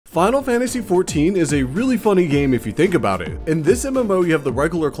Final Fantasy XIV is a really funny game if you think about it. In this MMO you have the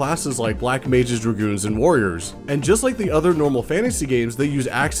regular classes like Black Mages, Dragoons, and Warriors, and just like the other normal fantasy games, they use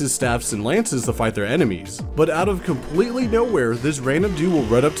axes, staffs, and lances to fight their enemies. But out of completely nowhere, this random dude will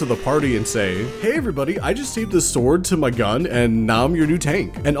run up to the party and say, "Hey everybody, I just taped this sword to my gun and now I'm your new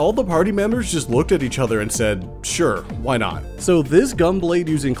tank." And all the party members just looked at each other and said, "Sure, why not?" So this Gunblade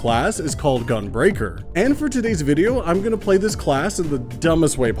using class is called Gunbreaker. And for today's video, I'm gonna play this class in the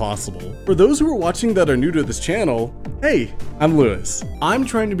dumbest way possible. For those who are watching that are new to this channel, hey, I'm Lewis. I'm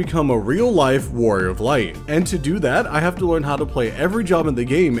trying to become a real-life warrior of light, and to do that, I have to learn how to play every job in the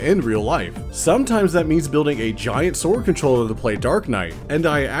game in real life. Sometimes that means building a giant sword controller to play Dark Knight, and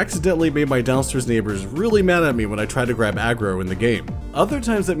I accidentally made my downstairs neighbors really mad at me when I try to grab aggro in the game. Other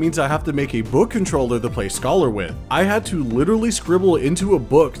times that means I have to make a book controller to play Scholar with. I had to literally scribble into a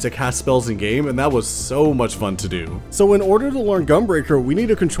book to cast spells in game, and that was so much fun to do. So in order to learn Gunbreaker, we need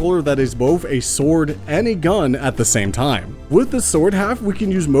a controller that is both a sword and a gun at the same time. With the sword half, we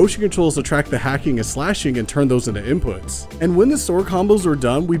can use motion controls to track the hacking and slashing and turn those into inputs. And when the sword combos are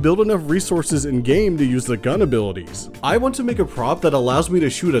done, we build enough resources in game to use the gun abilities. I want to make a prop that allows me to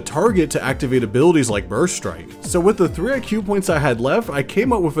shoot a target to activate abilities like Burst Strike. So with the 3 IQ points I had left, I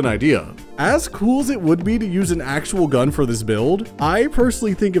came up with an idea. As cool as it would be to use an actual gun for this build, I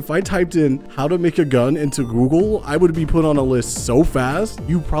personally think if I typed in how to make a gun into Google, I would be put on a list so fast,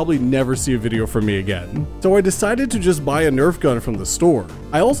 you probably never see a video from me again. So I decided to just buy a Nerf gun from the store.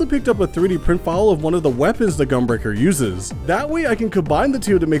 I also picked up a 3D print file of one of the weapons the Gunbreaker uses. That way I can combine the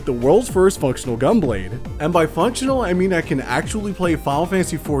two to make the world's first functional Gunblade. And by functional, I mean I can actually play Final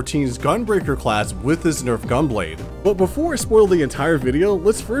Fantasy XIV's Gunbreaker class with this Nerf Gunblade. But before I spoil the entire video,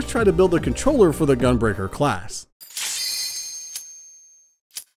 let's first try to build a controller for the Gunbreaker class.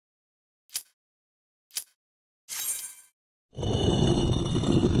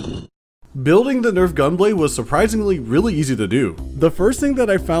 Building the Nerf Gunblade was surprisingly really easy to do. The first thing that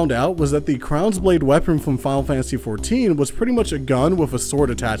I found out was that the Crown's Blade weapon from Final Fantasy XIV was pretty much a gun with a sword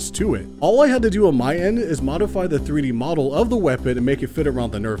attached to it. All I had to do on my end is modify the 3D model of the weapon and make it fit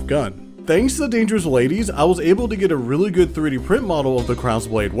around the Nerf gun. Thanks to Dangerous Ladies, I was able to get a really good 3D print model of the Crown's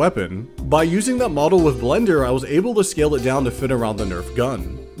Blade weapon. By using that model with Blender, I was able to scale it down to fit around the Nerf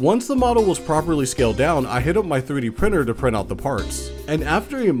gun. Once the model was properly scaled down, I hit up my 3D printer to print out the parts. And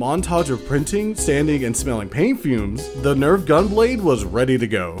after a montage of printing, sanding, and smelling paint fumes, the Nerf Gunblade was ready to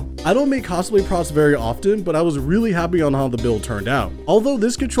go. I don't make cosplay props very often, but I was really happy on how the build turned out. Although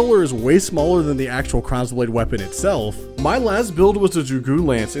this controller is way smaller than the actual Crown's Blade weapon itself, my last build was a Dragoon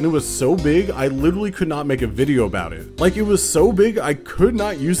Lance and it was so big I literally could not make a video about it. Like, it was so big I could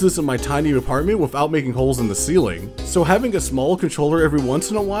not use this in my tiny apartment without making holes in the ceiling. So having a small controller every once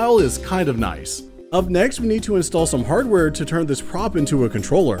in a while is kind of nice. Up next, we need to install some hardware to turn this prop into a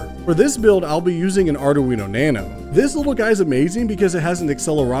controller. For this build, I'll be using an Arduino Nano. This little guy's amazing because it has an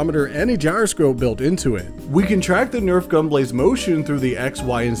accelerometer and a gyroscope built into it. We can track the Nerf Gunblade's motion through the X,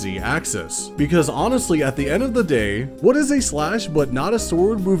 Y, and Z axis. Because honestly, at the end of the day, what is a slash but not a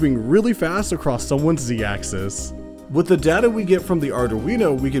sword moving really fast across someone's Z axis? With the data we get from the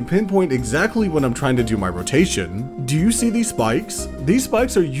Arduino, we can pinpoint exactly when I'm trying to do my rotation. Do you see these spikes? These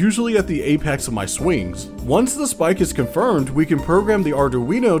spikes are usually at the apex of my swings. Once the spike is confirmed, we can program the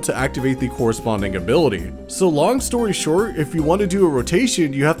Arduino to activate the corresponding ability. So long story short, if you want to do a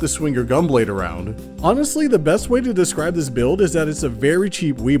rotation, you have to swing your Gunblade around. Honestly, the best way to describe this build is that it's a very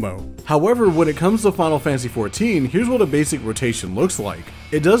cheap Wiimote. However, when it comes to Final Fantasy XIV, here's what a basic rotation looks like.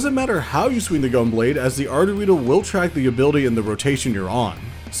 It doesn't matter how you swing the Gunblade, as the Arduino will track the ability in the rotation you're on.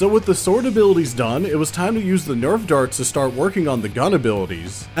 So with the sword abilities done, it was time to use the Nerf darts to start working on the gun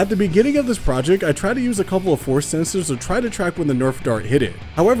abilities. At the beginning of this project, I tried to use a couple of force sensors to try to track when the Nerf dart hit it.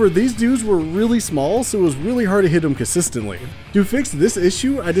 However, these dudes were really small, so it was really hard to hit them consistently. To fix this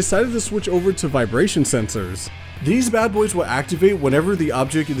issue, I decided to switch over to vibration sensors. These bad boys will activate whenever the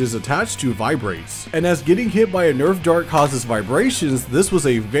object it is attached to vibrates. And as getting hit by a Nerf dart causes vibrations, this was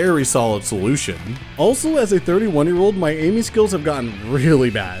a very solid solution. Also, as a 31-year-old, my aiming skills have gotten really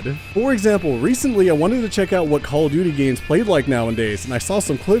bad. For example, recently I wanted to check out what Call of Duty games played like nowadays, and I saw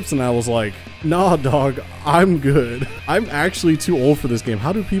some clips and I was like, nah dog, I'm good. I'm actually too old for this game.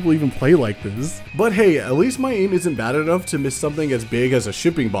 How do people even play like this? But hey, at least my aim isn't bad enough to miss something as big as a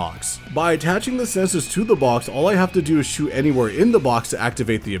shipping box. By attaching the sensors to the box, all I have to do is shoot anywhere in the box to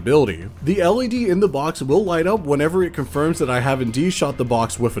activate the ability. The LED in the box will light up whenever it confirms that I have indeed shot the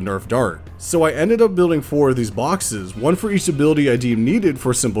box with a Nerf dart. So I ended up building 4 of these boxes, one for each ability I deemed needed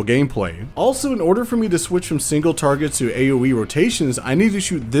for simple gameplay. Also, in order for me to switch from single target to AoE rotations, I need to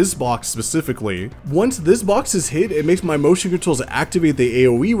shoot this box specifically. perfectly. Once this box is hit, it makes my motion controls activate the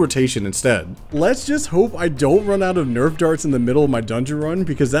AoE rotation instead. Let's just hope I don't run out of Nerf darts in the middle of my dungeon run,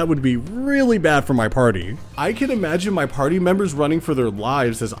 because that would be really bad for my party. I can imagine my party members running for their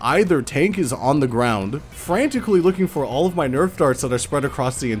lives as either tank is on the ground, frantically looking for all of my Nerf darts that are spread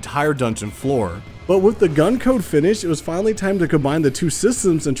across the entire dungeon floor. But with the gun code finished, it was finally time to combine the two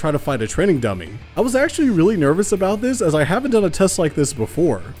systems and try to fight a training dummy. I was actually really nervous about this as I haven't done a test like this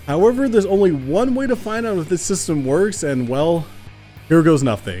before. However, there's only one way to find out if this system works, and well, here goes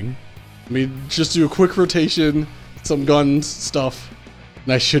nothing. Let me just do a quick rotation, some guns stuff,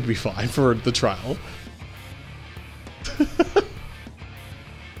 and I should be fine for the trial.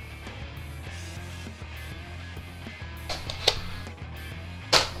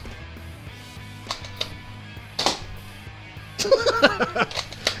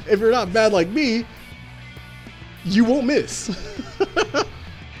 If you're not bad like me, you won't miss.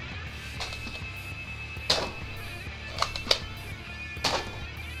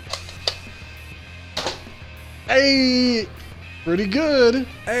 Hey, pretty good.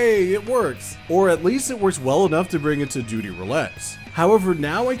 Hey, it works. Or at least it works well enough to bring it to duty roulettes. However,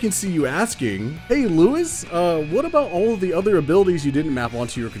 now I can see you asking, hey Lewis, what about all of the other abilities you didn't map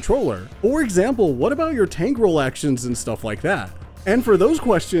onto your controller? For example, what about your tank roll actions and stuff like that? And for those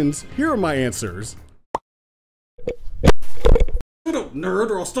questions, here are my answers. Shut up, nerd,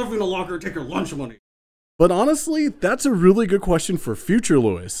 or I'll stuff you in a locker and take your lunch money. But honestly, that's a really good question for future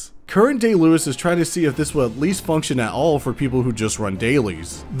Lewis. Current day Lewis is trying to see if this will at least function at all for people who just run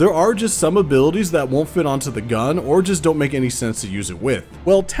dailies. There are just some abilities that won't fit onto the gun or just don't make any sense to use it with.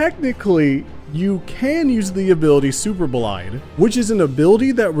 Well, technically, you can use the ability Superbolide, which is an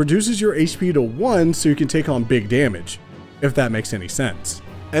ability that reduces your HP to 1 so you can take on big damage, if that makes any sense.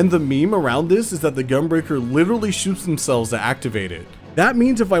 And the meme around this is that the Gunbreaker literally shoots themselves to activate it. That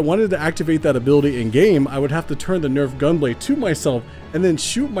means if I wanted to activate that ability in game, I would have to turn the Nerf Gunblade to myself and then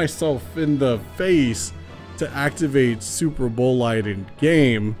shoot myself in the face to activate Superbolide in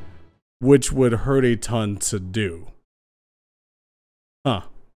game, which would hurt a ton to do. Huh.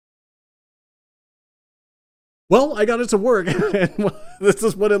 Well, I got it to work, and this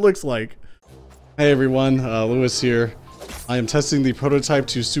is what it looks like. Hey everyone, Lewis here. I am testing the prototype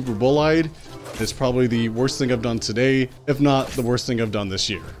to Superbolide. It's probably the worst thing I've done today, if not the worst thing I've done this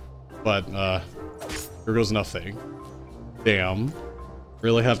year. But, here goes nothing. Damn.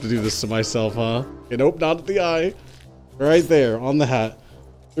 Really have to do this to myself, huh? Okay, nope, not at the eye. Right there, on the hat.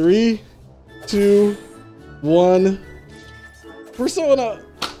 3, 2, 1. Persona!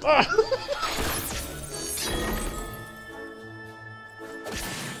 Ah.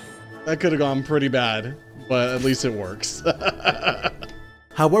 That could have gone pretty bad, but at least it works.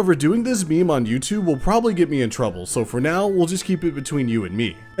 However, doing this meme on YouTube will probably get me in trouble, so for now, we'll just keep it between you and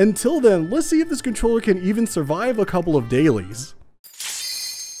me. Until then, let's see if this controller can even survive a couple of dailies.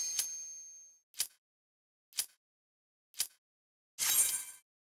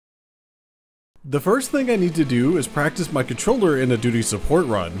 The first thing I need to do is practice my controller in a duty support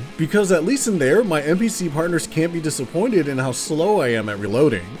run, because at least in there, my NPC partners can't be disappointed in how slow I am at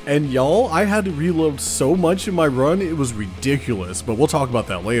reloading. And y'all, I had to reload so much in my run, it was ridiculous, but we'll talk about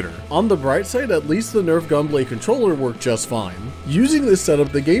that later. On the bright side, at least the Nerf Gunblade controller worked just fine. Using this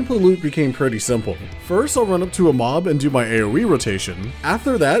setup, the gameplay loop became pretty simple. First, I'll run up to a mob and do my AoE rotation.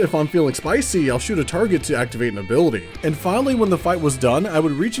 After that, if I'm feeling spicy, I'll shoot a target to activate an ability. And finally, when the fight was done, I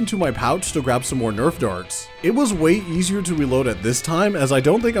would reach into my pouch to grab some more Nerf darts. It was way easier to reload at this time, as I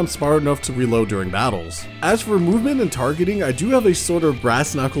don't think I'm smart enough to reload during battles. As for movement and targeting, I do have a sort of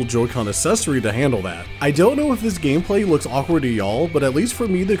brass knuckle Joy-Con accessory to handle that. I don't know if this gameplay looks awkward to y'all, but at least for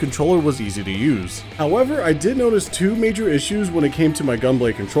me the controller was easy to use. However, I did notice two major issues when it came to my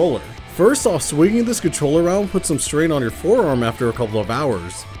Gunblade controller. First off, swinging this controller around puts some strain on your forearm after a couple of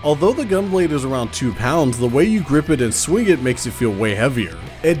hours. Although the Gunblade is around 2 pounds, the way you grip it and swing it makes it feel way heavier.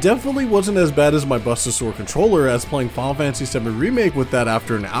 It definitely wasn't as bad as my Buster Sword controller, as playing Final Fantasy VII Remake with that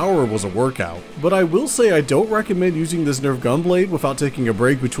after an hour was a workout. But I will say I don't recommend using this Nerf Gunblade without taking a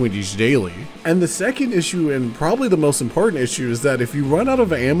break between each daily. And the second issue, and probably the most important issue, is that if you run out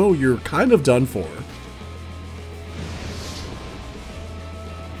of ammo, you're kind of done for.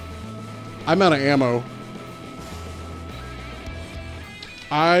 I'm out of ammo.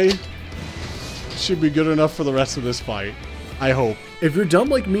 I should be good enough for the rest of this fight. I hope. If you're dumb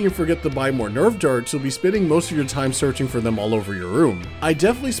like me and forget to buy more Nerf darts, you'll be spending most of your time searching for them all over your room. I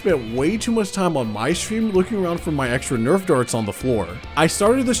definitely spent way too much time on my stream looking around for my extra Nerf darts on the floor. I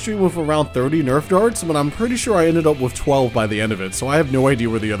started the stream with around 30 Nerf darts, but I'm pretty sure I ended up with 12 by the end of it, so I have no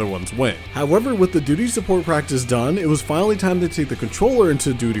idea where the other ones went. However, with the duty support practice done, it was finally time to take the controller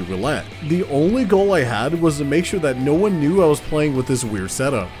into duty roulette. The only goal I had was to make sure that no one knew I was playing with this weird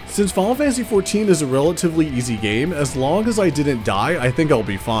setup. Since Final Fantasy XIV is a relatively easy game, as long as I didn't die, I think I'll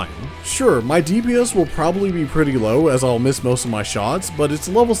be fine. Sure, my DPS will probably be pretty low as I'll miss most of my shots, but it's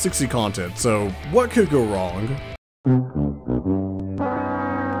level 60 content, so what could go wrong?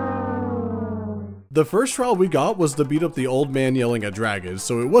 The first trial we got was to beat up the old man yelling at dragons,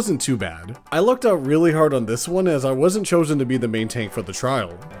 so it wasn't too bad. I lucked out really hard on this one as I wasn't chosen to be the main tank for the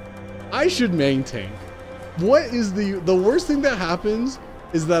trial. I should main tank. What is the worst thing that happens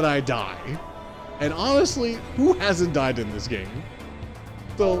is that I die. And honestly, who hasn't died in this game?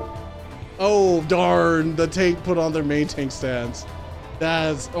 So, oh darn, the tank put on their main tank stance.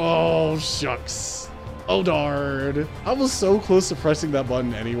 That's, oh shucks. Oh darn. I was so close to pressing that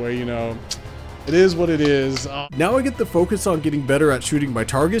button anyway, you know. It is what it is. Now I get to focus on getting better at shooting my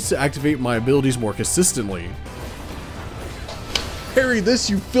targets to activate my abilities more consistently. Parry this,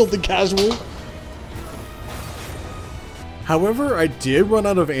 you filthy casual. However, I did run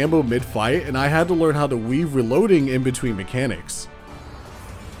out of ammo mid-fight, and I had to learn how to weave reloading in between mechanics.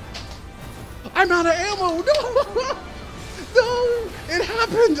 I'm out of ammo! No! No! It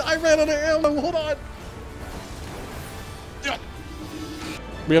happened! I ran out of ammo! Hold on!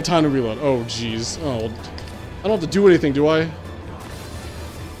 We have time to reload. Oh, jeez. Oh, I don't have to do anything, do I?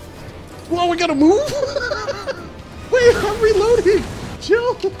 Whoa, we gotta move? Wait, I'm reloading!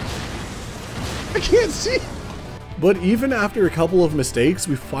 Chill! I can't see! But even after a couple of mistakes,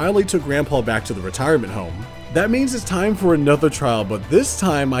 we finally took Grandpa back to the retirement home. That means it's time for another trial, but this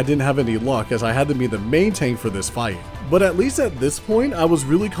time I didn't have any luck as I had to be the main tank for this fight. But at least at this point, I was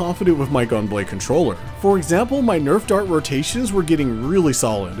really confident with my Gunblade controller. For example, my Nerf dart rotations were getting really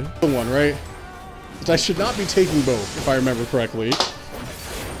solid. The one, right? Which I should not be taking both, if I remember correctly.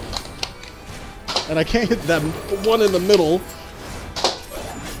 And I can't hit that one in the middle.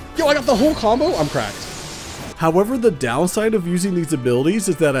 Yo, I got the whole combo? I'm cracked. However, the downside of using these abilities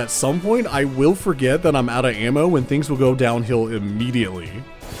is that at some point I will forget that I'm out of ammo and things will go downhill immediately.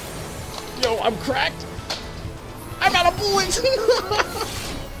 Yo, I'm cracked! I'm out of bullets!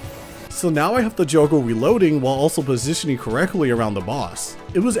 So now I have to juggle reloading while also positioning correctly around the boss.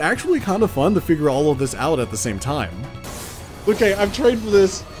 It was actually kind of fun to figure all of this out at the same time. Okay, I've trained for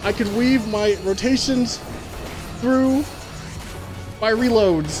this. I can weave my rotations through my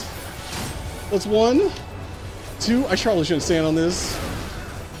reloads. That's 1, 2. I probably shouldn't stand on this.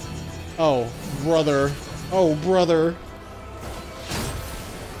 Oh, brother. Oh, brother.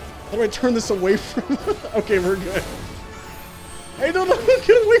 How do I turn this away from? Okay, we're good. Hey, no,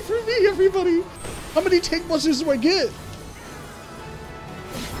 get away from me, everybody. How many tank punches do I get?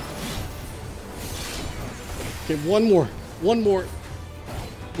 Okay, one more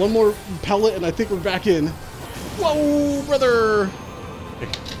pellet, and I think we're back in. Whoa, brother.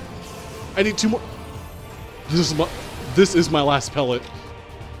 Okay. I need 2 more. This is my last pellet.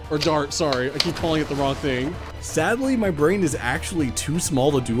 Or dart, sorry. I keep calling it the wrong thing. Sadly, my brain is actually too small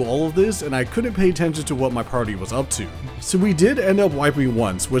to do all of this, and I couldn't pay attention to what my party was up to. So we did end up wiping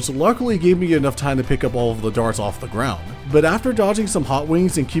once, which luckily gave me enough time to pick up all of the darts off the ground. But after dodging some hot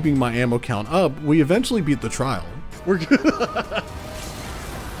wings and keeping my ammo count up, we eventually beat the trial. We're good.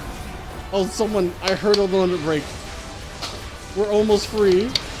 Oh, someone, I heard a limit break. We're almost free.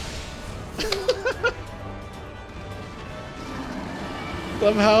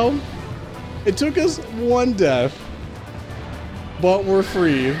 Somehow, it took us 1 death, but we're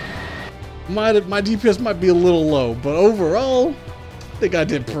free. My DPS might be a little low, but overall, I think I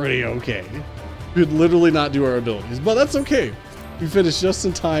did pretty okay. We could literally not do our abilities, but that's okay. We finished just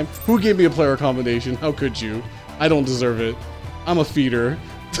in time. Who gave me a player combination? How could you? I don't deserve it. I'm a feeder.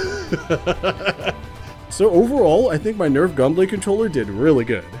 So overall, I think my Nerf Gunblade controller did really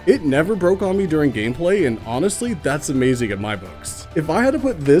good. It never broke on me during gameplay, and honestly, that's amazing in my books. If I had to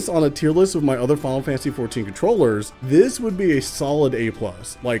put this on a tier list with my other Final Fantasy XIV controllers, this would be a solid A+.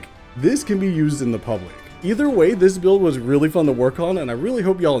 Like, this can be used in the public. Either way, this build was really fun to work on, and I really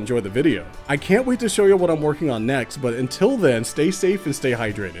hope y'all enjoyed the video. I can't wait to show you what I'm working on next, but until then, stay safe and stay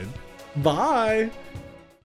hydrated. Bye!